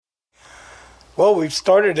Well, we've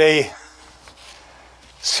started a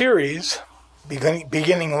series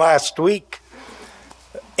beginning last week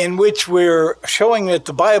in which we're showing that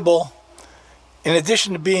the Bible, in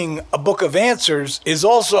addition to being a book of answers, is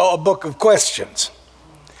also a book of questions.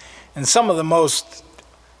 And some of the most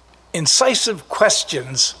incisive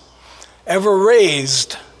questions ever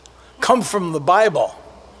raised come from the Bible.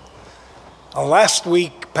 Last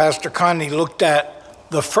week, Pastor Connie looked at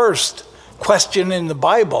the first question in the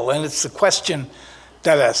Bible, and it's the question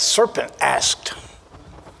that a serpent asked.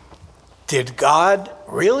 Did God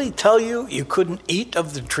really tell you you couldn't eat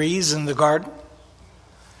of the trees in the garden?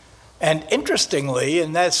 And interestingly,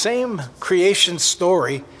 in that same creation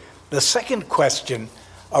story, the second question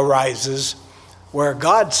arises where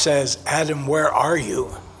God says, Adam, where are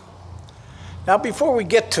you? Now, before we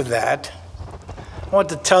get to that, I want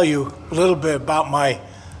to tell you a little bit about my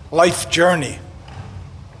life journey.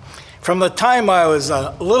 From the time I was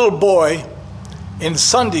a little boy in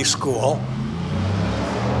Sunday school,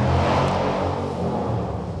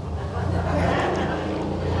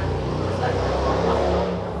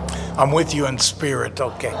 I'm with you in spirit,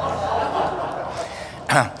 okay.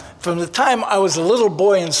 From the time I was a little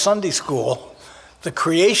boy in Sunday school, the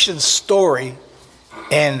creation story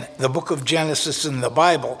in the book of Genesis in the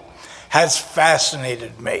Bible has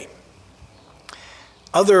fascinated me.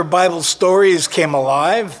 Other Bible stories came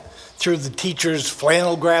alive through the teacher's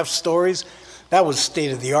flannel graph stories. That was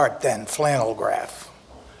state of the art then, flannel graph,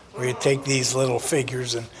 where you take these little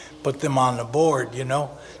figures and put them on the board, you know.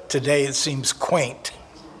 Today it seems quaint.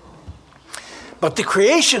 But the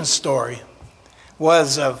creation story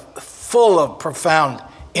was full of profound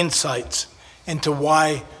insights into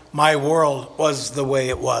why my world was the way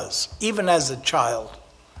it was. Even as a child,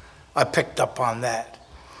 I picked up on that.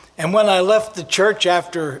 And when I left the church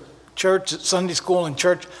after church, Sunday school and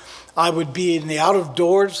church, I would be in the out of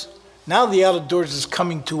doors. Now the out of doors is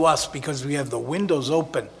coming to us because we have the windows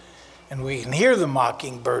open and we can hear the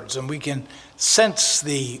mockingbirds and we can sense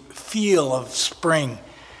the feel of spring.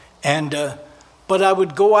 But I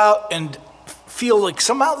would go out and feel like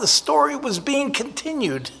somehow the story was being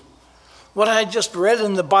continued. What I just read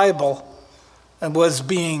in the Bible was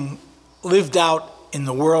being lived out in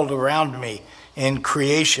the world around me in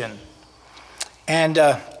creation. And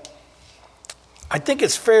I think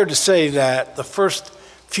it's fair to say that the first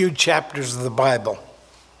few chapters of the Bible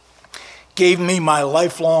gave me my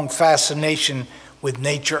lifelong fascination with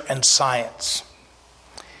nature and science.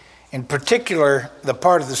 In particular, the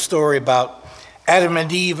part of the story about Adam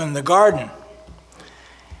and Eve in the garden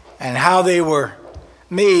and how they were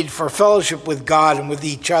made for fellowship with God and with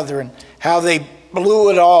each other and how they blew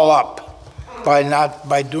it all up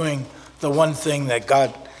by doing the one thing that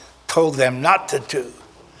God told them not to do.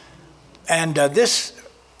 And this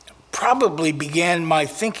probably began my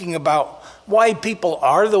thinking about why people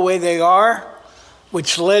are the way they are,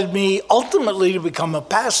 which led me ultimately to become a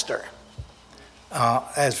pastor,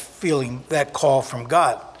 as feeling that call from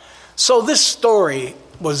God. So this story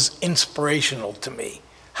was inspirational to me.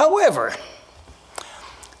 However,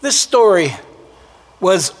 this story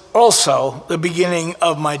was also the beginning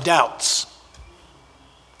of my doubts,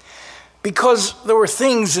 because there were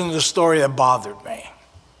things in the story that bothered me.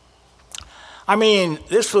 I mean,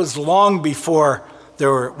 this was long before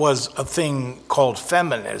there was a thing called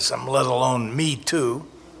feminism, let alone Me Too.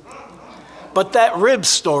 But that rib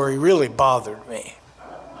story really bothered me.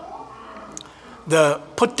 The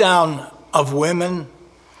put down of women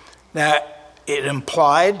that it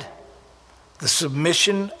implied, the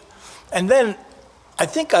submission. And then I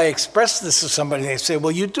think I expressed this to somebody, they say,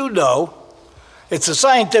 well, you do know, it's a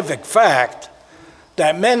scientific fact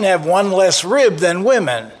that men have one less rib than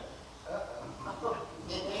women.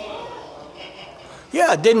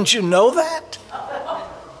 Yeah, didn't you know that?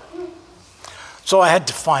 So I had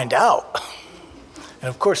to find out. And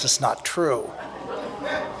of course, it's not true.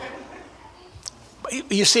 But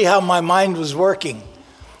you see how my mind was working,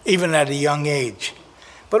 even at a young age.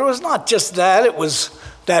 But it was not just that. It was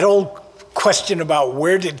that old question about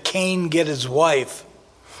where did Cain get his wife?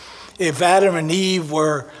 If Adam and Eve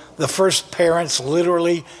were the first parents,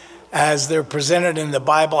 literally, as they're presented in the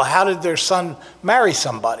Bible, how did their son marry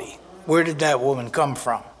somebody? Where did that woman come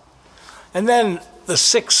from? And then the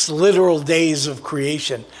 6 literal days of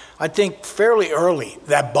creation, I think fairly early,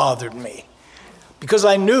 that bothered me. Because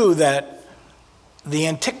I knew that the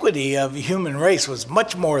antiquity of the human race was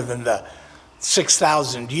much more than the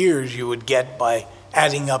 6,000 years you would get by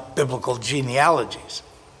adding up biblical genealogies.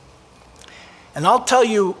 And I'll tell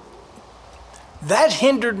you, that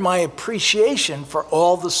hindered my appreciation for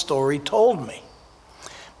all the story told me,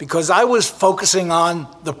 because I was focusing on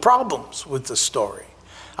the problems with the story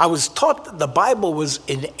I was taught that the Bible was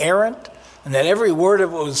inerrant and that every word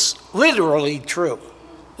of it was literally true.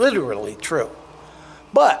 Literally true.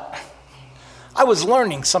 But I was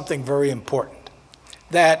learning something very important,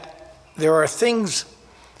 that there are things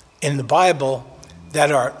in the Bible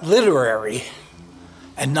that are literary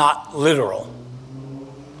and not literal.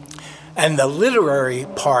 And the literary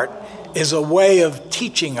part is a way of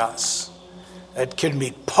teaching us. It can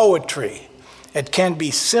be poetry. It can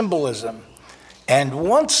be symbolism. And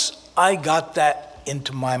once I got that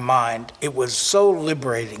into my mind, it was so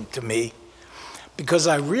liberating to me, because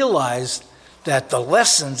I realized that the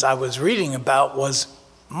lessons I was reading about was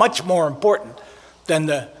much more important than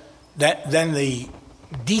the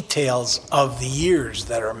details of the years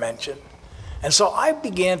that are mentioned. And so I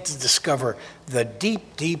began to discover the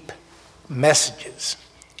deep, deep messages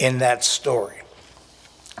in that story.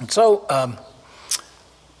 And so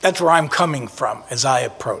that's where I'm coming from as I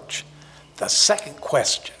approach the second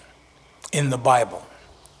question in the Bible.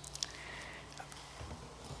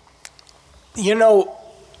 You know,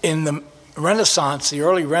 in the Renaissance, the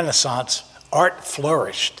early Renaissance, art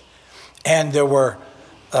flourished. And there were,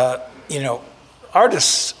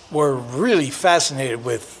 artists were really fascinated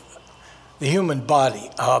with the human body,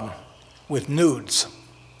 with nudes.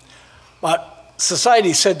 But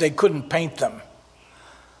society said they couldn't paint them.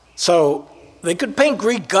 So they could paint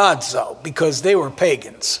Greek gods, though, because they were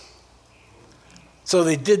pagans. So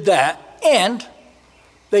they did that, and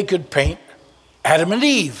they could paint Adam and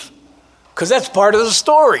Eve, because that's part of the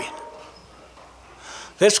story.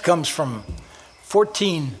 This comes from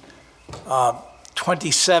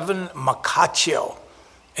 1427, Masaccio,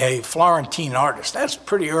 a Florentine artist. That's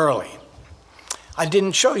pretty early. I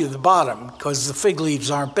didn't show you the bottom because the fig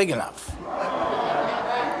leaves aren't big enough.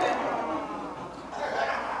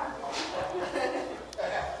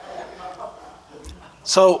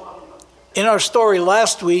 So, in our story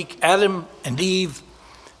last week, Adam and Eve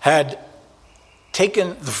had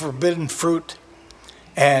taken the forbidden fruit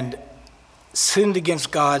and sinned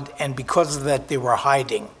against God, and because of that, they were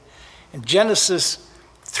hiding. In Genesis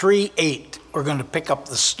 3:8, we're going to pick up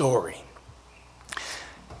the story.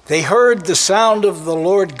 They heard the sound of the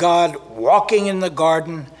Lord God walking in the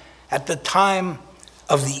garden at the time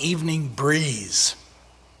of the evening breeze.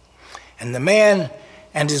 And the man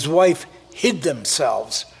and his wife hid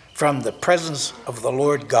themselves from the presence of the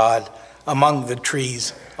Lord God among the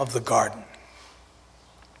trees of the garden.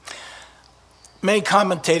 Many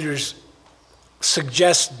commentators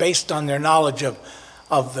suggest, based on their knowledge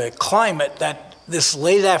of the climate, that this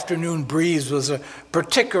late afternoon breeze was a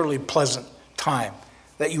particularly pleasant time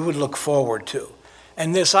that you would look forward to.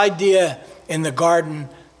 And this idea in the garden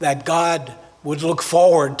that God would look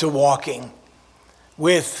forward to walking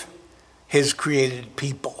with his created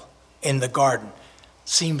people in the garden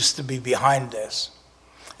seems to be behind this.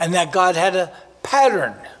 And that God had a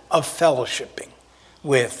pattern of fellowshipping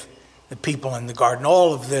with the people in the garden.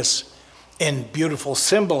 All of this in beautiful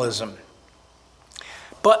symbolism.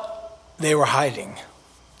 But they were hiding.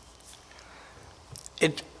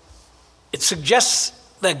 It suggests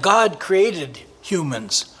that God created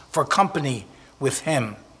humans for company with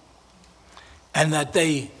him, and that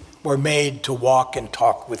they were made to walk and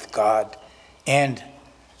talk with God, and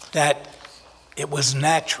that it was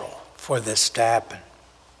natural for this to happen.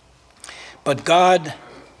 But God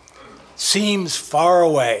seems far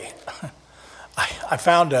away. I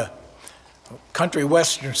found a country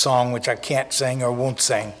western song, which I can't sing or won't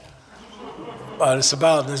sing, but it's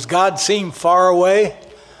about, does God seem far away?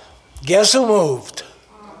 Guess who moved?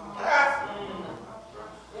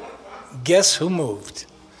 Guess who moved?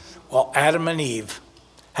 Well, Adam and Eve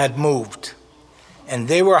had moved, and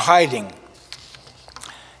they were hiding.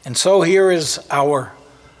 And so here is our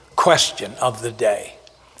question of the day.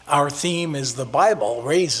 Our theme is the Bible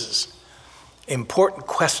raises important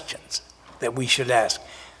questions that we should ask.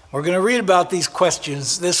 We're going to read about these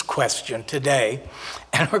questions, this question today,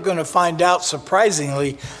 and we're going to find out,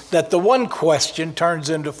 surprisingly, that the one question turns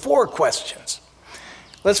into four questions.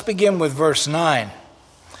 Let's begin with verse 9.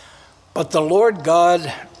 But the Lord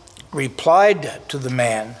God replied to the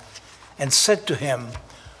man and said to him,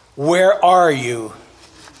 "Where are you?"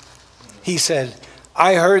 He said,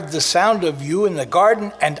 "I heard the sound of you in the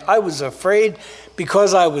garden, and I was afraid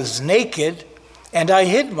because I was naked, and I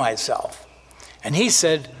hid myself." And he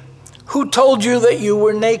said, "Who told you that you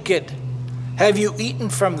were naked? Have you eaten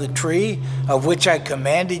from the tree of which I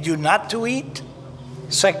commanded you not to eat?"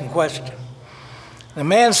 Second question. The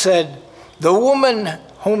man said, "The woman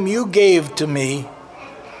whom you gave to me,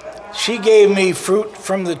 she gave me fruit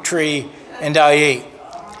from the tree, and I ate."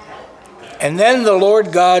 And then the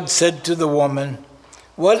Lord God said to the woman,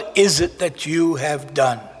 What is it that you have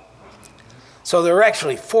done? So there are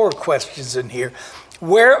actually 4 questions in here.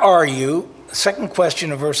 Where are you? Second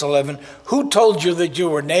question of verse 11, who told you that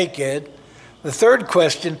you were naked? The third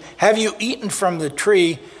question, have you eaten from the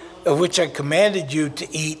tree of which I commanded you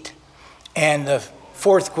to eat? And the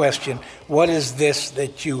fourth question, what is this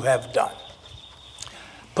that you have done?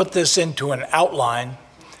 Put this into an outline,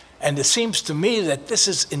 and it seems to me that this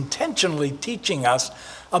is intentionally teaching us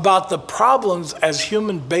about the problems as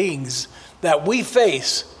human beings that we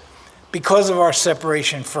face because of our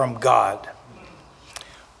separation from God.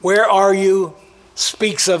 Where are you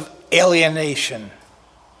speaks of alienation.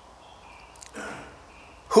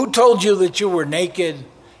 Who told you that you were naked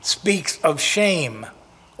speaks of shame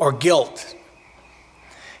or guilt.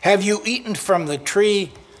 Have you eaten from the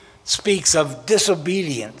tree speaks of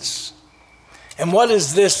disobedience. And what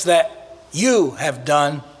is this that you have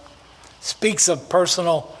done speaks of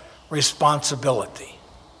personal responsibility.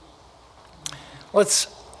 Let's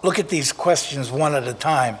look at these questions one at a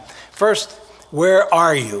time. First, where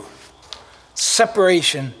are you?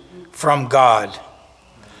 Separation from God.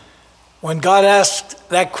 When God asked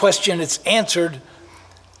that question, it's answered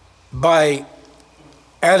by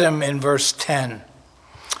Adam in verse 10.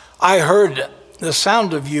 I heard the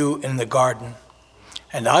sound of you in the garden,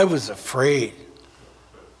 and I was afraid.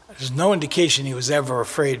 There's no indication he was ever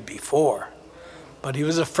afraid before. But he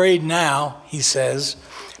was afraid now, he says,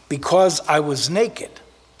 because I was naked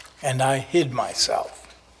and I hid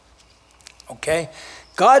myself. Okay?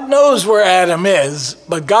 God knows where Adam is,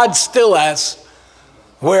 but God still asks,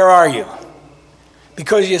 where are you?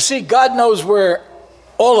 Because you see, God knows where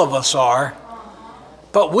all of us are,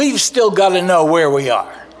 but we've still got to know where we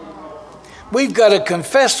are. We've got to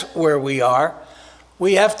confess where we are.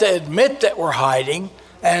 We have to admit that we're hiding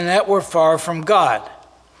and that we're far from God.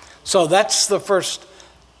 So that's the first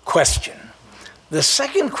question. The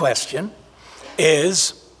second question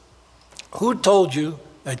is, who told you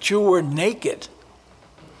that you were naked?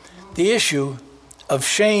 The issue of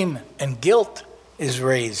shame and guilt is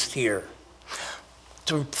raised here.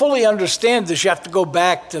 To fully understand this, you have to go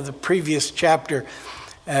back to the previous chapter,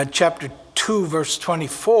 chapter 2, verse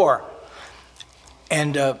 24.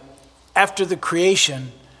 And after the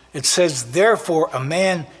creation, it says, therefore a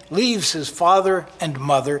man leaves his father and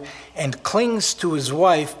mother and clings to his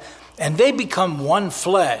wife, and they become one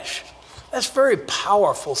flesh. That's very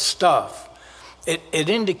powerful stuff. It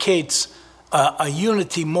indicates a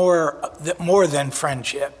unity more than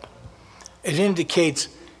friendship. It indicates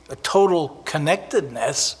a total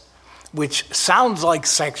connectedness, which sounds like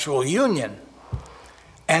sexual union.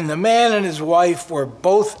 And the man and his wife were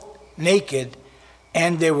both naked,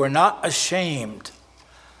 and they were not ashamed.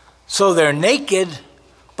 So they're naked,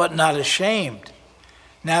 but not ashamed.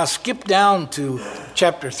 Now skip down to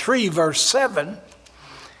chapter 3, verse 7,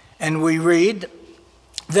 and we read,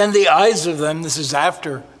 then the eyes of them, this is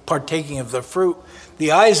after partaking of the fruit,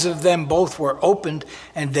 the eyes of them both were opened,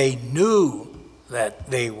 and they knew that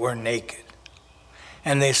they were naked.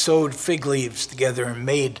 And they sewed fig leaves together and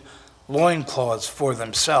made loincloths for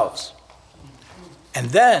themselves.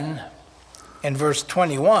 And then, in verse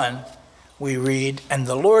 21, we read, and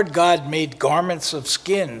the Lord God made garments of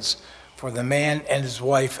skins for the man and his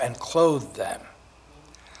wife and clothed them.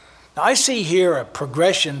 Now I see here a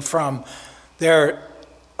progression from their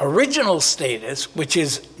original status, which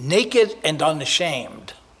is naked and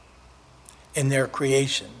unashamed in their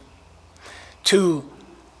creation, to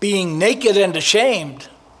being naked and ashamed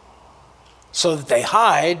so that they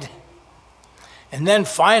hide, and then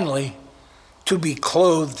finally to be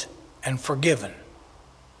clothed and forgiven.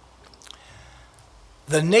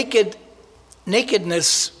 The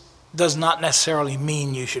nakedness does not necessarily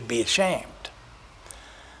mean you should be ashamed.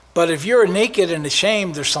 But if you're naked and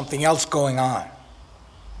ashamed, there's something else going on.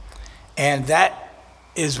 And that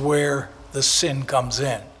is where the sin comes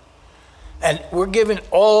in. And we're given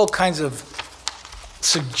all kinds of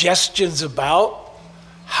suggestions about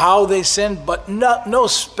how they sinned, but no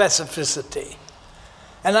specificity.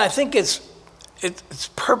 And I think it's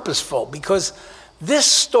purposeful, because this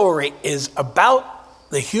story is about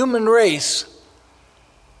the human race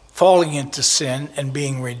falling into sin and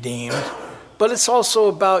being redeemed, but it's also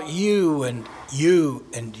about you and you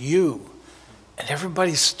and you. And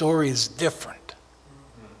everybody's story is different.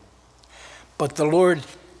 But the Lord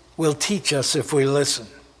will teach us if we listen.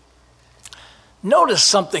 Notice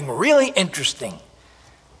something really interesting.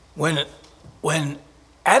 When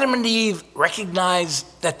Adam and Eve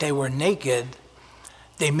recognized that they were naked,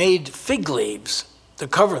 they made fig leaves to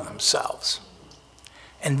cover themselves.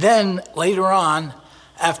 And then later on,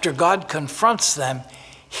 after God confronts them,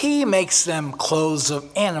 he makes them clothes of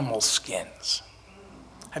animal skins.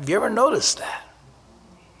 Have you ever noticed that?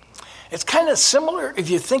 It's kind of similar if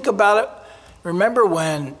you think about it. Remember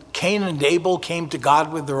when Cain and Abel came to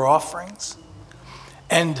God with their offerings?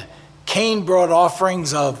 And Cain brought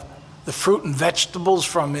offerings of the fruit and vegetables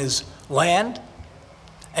from his land,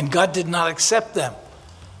 and God did not accept them.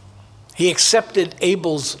 He accepted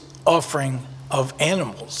Abel's offering of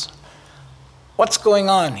animals. What's going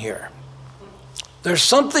on here? There's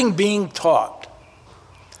something being taught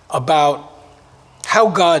about how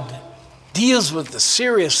God deals with the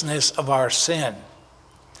seriousness of our sin,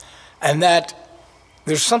 and that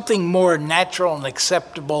there's something more natural and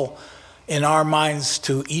acceptable in our minds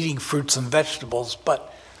to eating fruits and vegetables.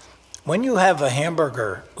 But when you have a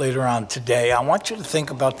hamburger later on today, I want you to think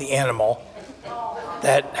about the animal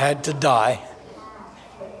that had to die.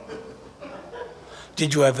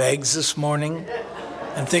 Did you have eggs this morning?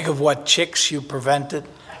 And think of what chicks you prevented.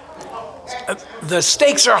 The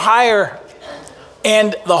stakes are higher,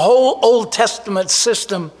 and the whole Old Testament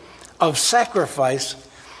system of sacrifice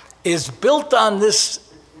is built on this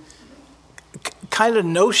kind of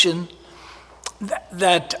notion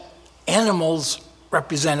that animals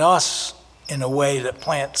represent us in a way that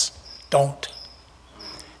plants don't.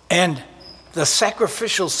 And the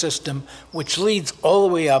sacrificial system, which leads all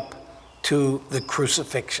the way up to the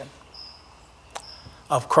crucifixion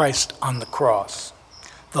of Christ on the cross,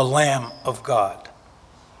 the Lamb of God.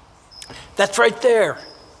 That's right there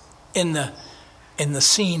in the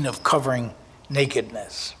scene of covering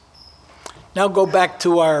nakedness. Now go back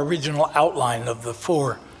to our original outline of the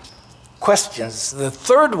 4 questions. The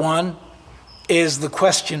third one is the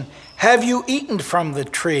question, have you eaten from the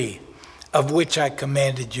tree of which I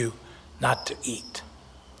commanded you not to eat?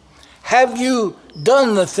 Have you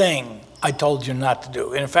done the thing I told you not to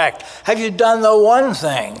do? In fact, have you done the one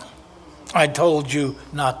thing I told you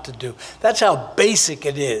not to do? That's how basic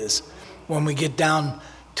it is when we get down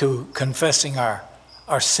to confessing our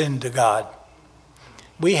sin to God.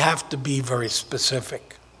 We have to be very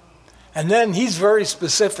specific. And then he's very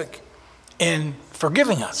specific in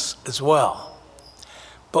forgiving us as well.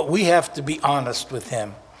 But we have to be honest with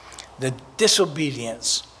him. The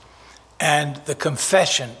disobedience and the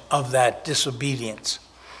confession of that disobedience.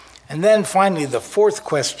 And then finally, the fourth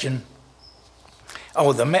question.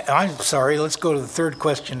 I'm sorry, let's go to the third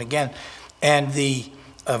question again. And the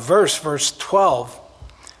verse 12,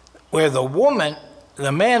 where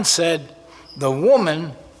the man said, the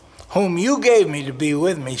woman whom you gave me to be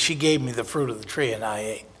with me, she gave me the fruit of the tree and I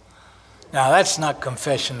ate. Now that's not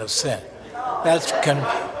confession of sin. That's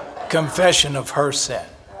confession of her sin.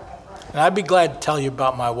 And I'd be glad to tell you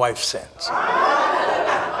about my wife's sins.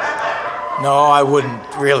 No, I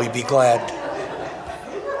wouldn't really be glad.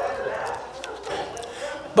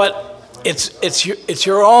 But it's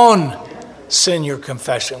your own sin, your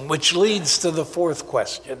confession, which leads to the fourth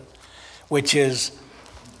question, which is,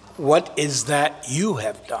 what is that you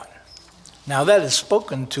have done? Now that is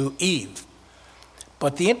spoken to Eve.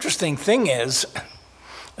 But the interesting thing is,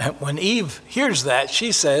 when Eve hears that,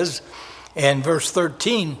 she says in verse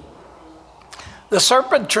 13, the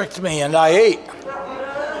serpent tricked me and I ate.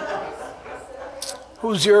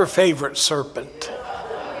 Who's your favorite serpent?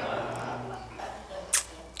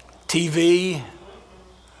 TV?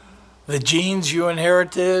 The genes you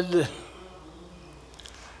inherited?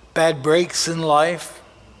 Bad breaks in life?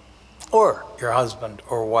 Or your husband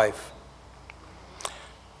or wife?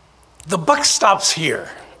 The buck stops here.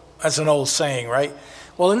 That's an old saying, right?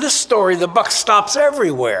 Well, in this story, the buck stops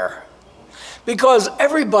everywhere because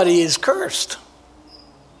everybody is cursed.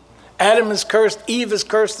 Adam is cursed, Eve is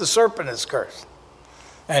cursed, the serpent is cursed.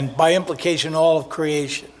 And by implication, all of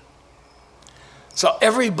creation. So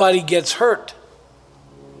everybody gets hurt.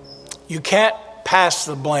 You can't pass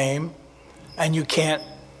the blame, and you can't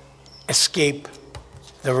escape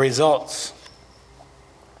the results.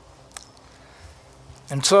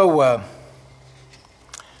 And so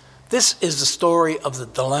this is the story of the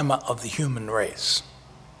dilemma of the human race.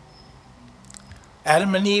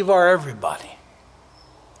 Adam and Eve are everybody.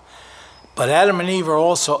 But Adam and Eve are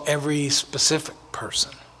also every specific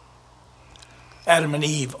person. Adam and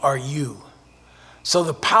Eve are you. So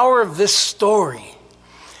the power of this story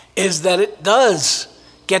is that it does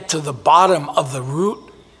get to the bottom of the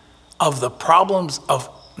root of the problems of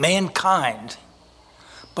mankind,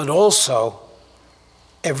 but also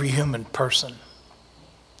every human person.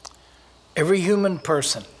 Every human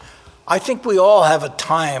person. I think we all have a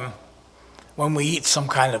time when we eat some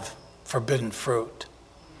kind of forbidden fruit.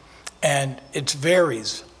 And it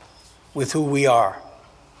varies with who we are.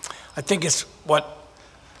 I think it's what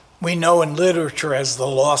we know in literature as the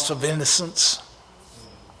loss of innocence,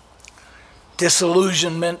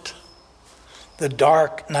 disillusionment, the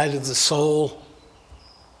dark night of the soul.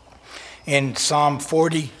 In Psalm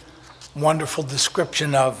 40, wonderful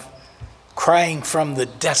description of crying from the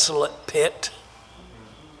desolate pit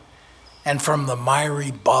and from the miry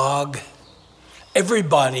bog.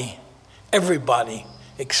 Everybody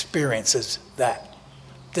experiences that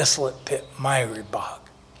desolate pit, miry bog.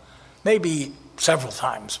 Maybe several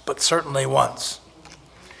times, but certainly once.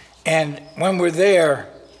 And when we're there,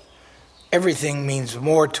 everything means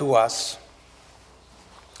more to us.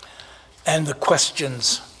 And the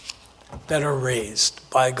questions that are raised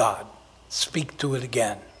by God speak to it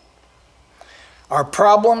again. Our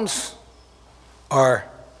problems are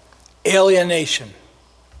alienation.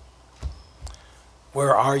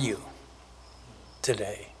 Where are you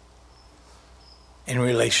today in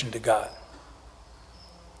relation to God?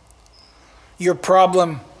 Your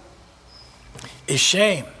problem is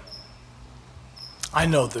shame. I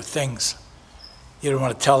know there are things you don't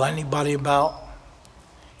want to tell anybody about.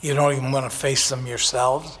 You don't even want to face them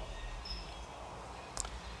yourselves.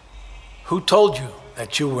 Who told you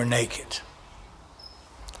that you were naked?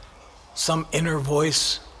 Some inner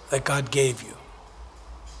voice that God gave you.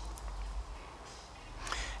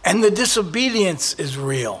 And the disobedience is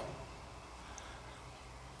real.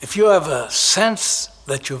 If you have a sense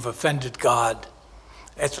that you've offended God,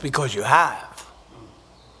 it's because you have.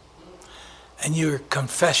 And your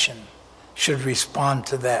confession should respond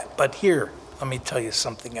to that. But here, let me tell you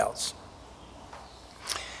something else.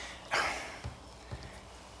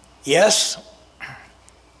 Yes,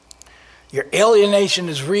 your alienation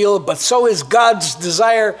is real, but so is God's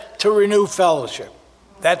desire to renew fellowship.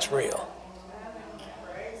 That's real.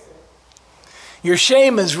 Your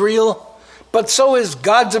shame is real, but so is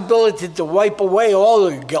God's ability to wipe away all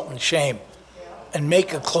of your guilt and shame and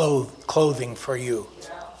make a clothing for you.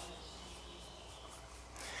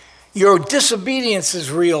 Your disobedience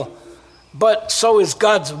is real, but so is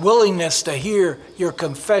God's willingness to hear your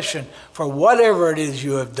confession for whatever it is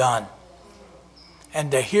you have done,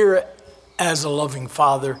 and to hear it as a loving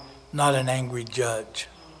Father, not an angry judge.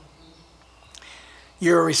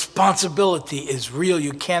 Your responsibility is real.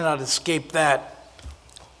 You cannot escape that.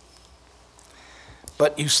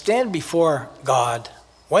 But you stand before God,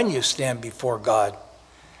 when you stand before God,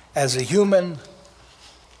 as a human,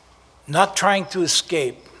 not trying to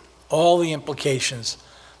escape all the implications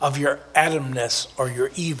of your Adamness or your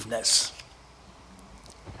Eveness.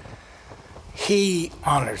 He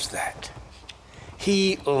honors that.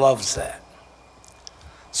 He loves that.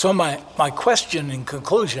 So my question in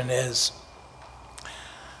conclusion is,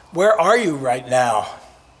 where are you right now?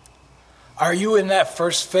 Are you in that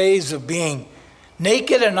first phase of being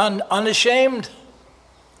naked and unashamed?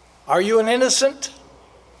 Are you an innocent?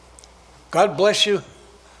 God bless you.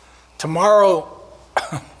 Tomorrow,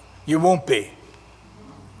 you won't be.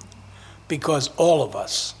 Because all of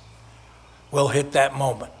us will hit that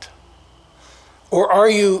moment. Or are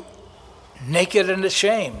you naked and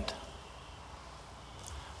ashamed?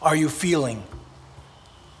 Are you feeling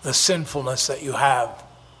the sinfulness that you have?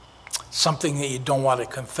 Something that you don't want to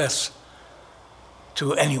confess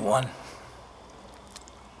to anyone?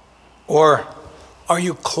 Or are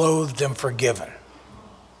you clothed and forgiven?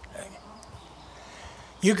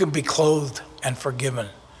 You can be clothed and forgiven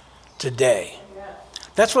today.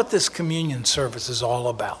 That's what this communion service is all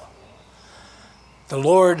about. The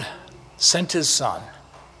Lord sent his Son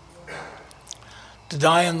to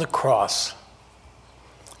die on the cross,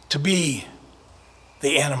 to be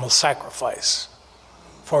the animal sacrifice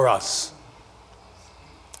for us.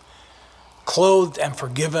 Clothed and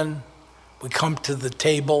forgiven, we come to the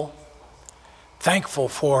table, thankful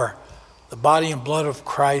for the body and blood of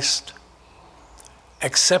Christ,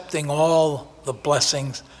 accepting all the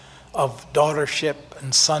blessings of daughtership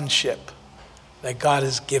and sonship that God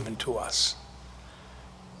has given to us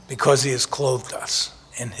because he has clothed us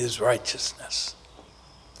in his righteousness.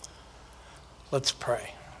 Let's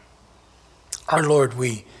pray. Our Lord,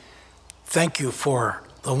 we thank you for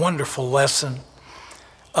the wonderful lesson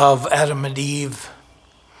of Adam and Eve,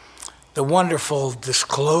 the wonderful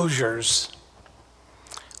disclosures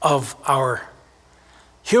of our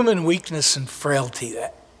human weakness and frailty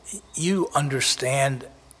that you understand,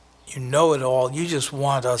 you know it all, you just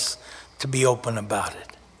want us to be open about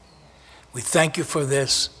it. We thank you for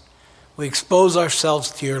this. We expose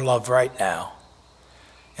ourselves to your love right now.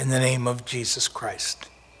 In the name of Jesus Christ,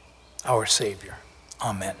 our Savior.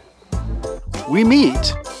 Amen. We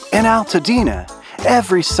meet in Altadena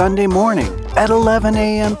every Sunday morning at 11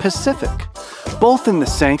 a.m. Pacific, both in the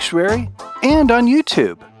sanctuary and on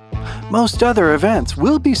YouTube. Most other events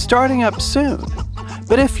will be starting up soon,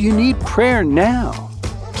 but if you need prayer now,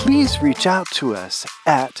 please reach out to us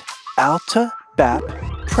at altabaptist.org.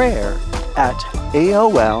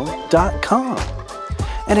 bapprayer@aol.com.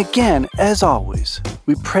 And again, as always,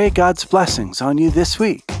 we pray God's blessings on you this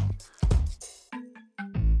week.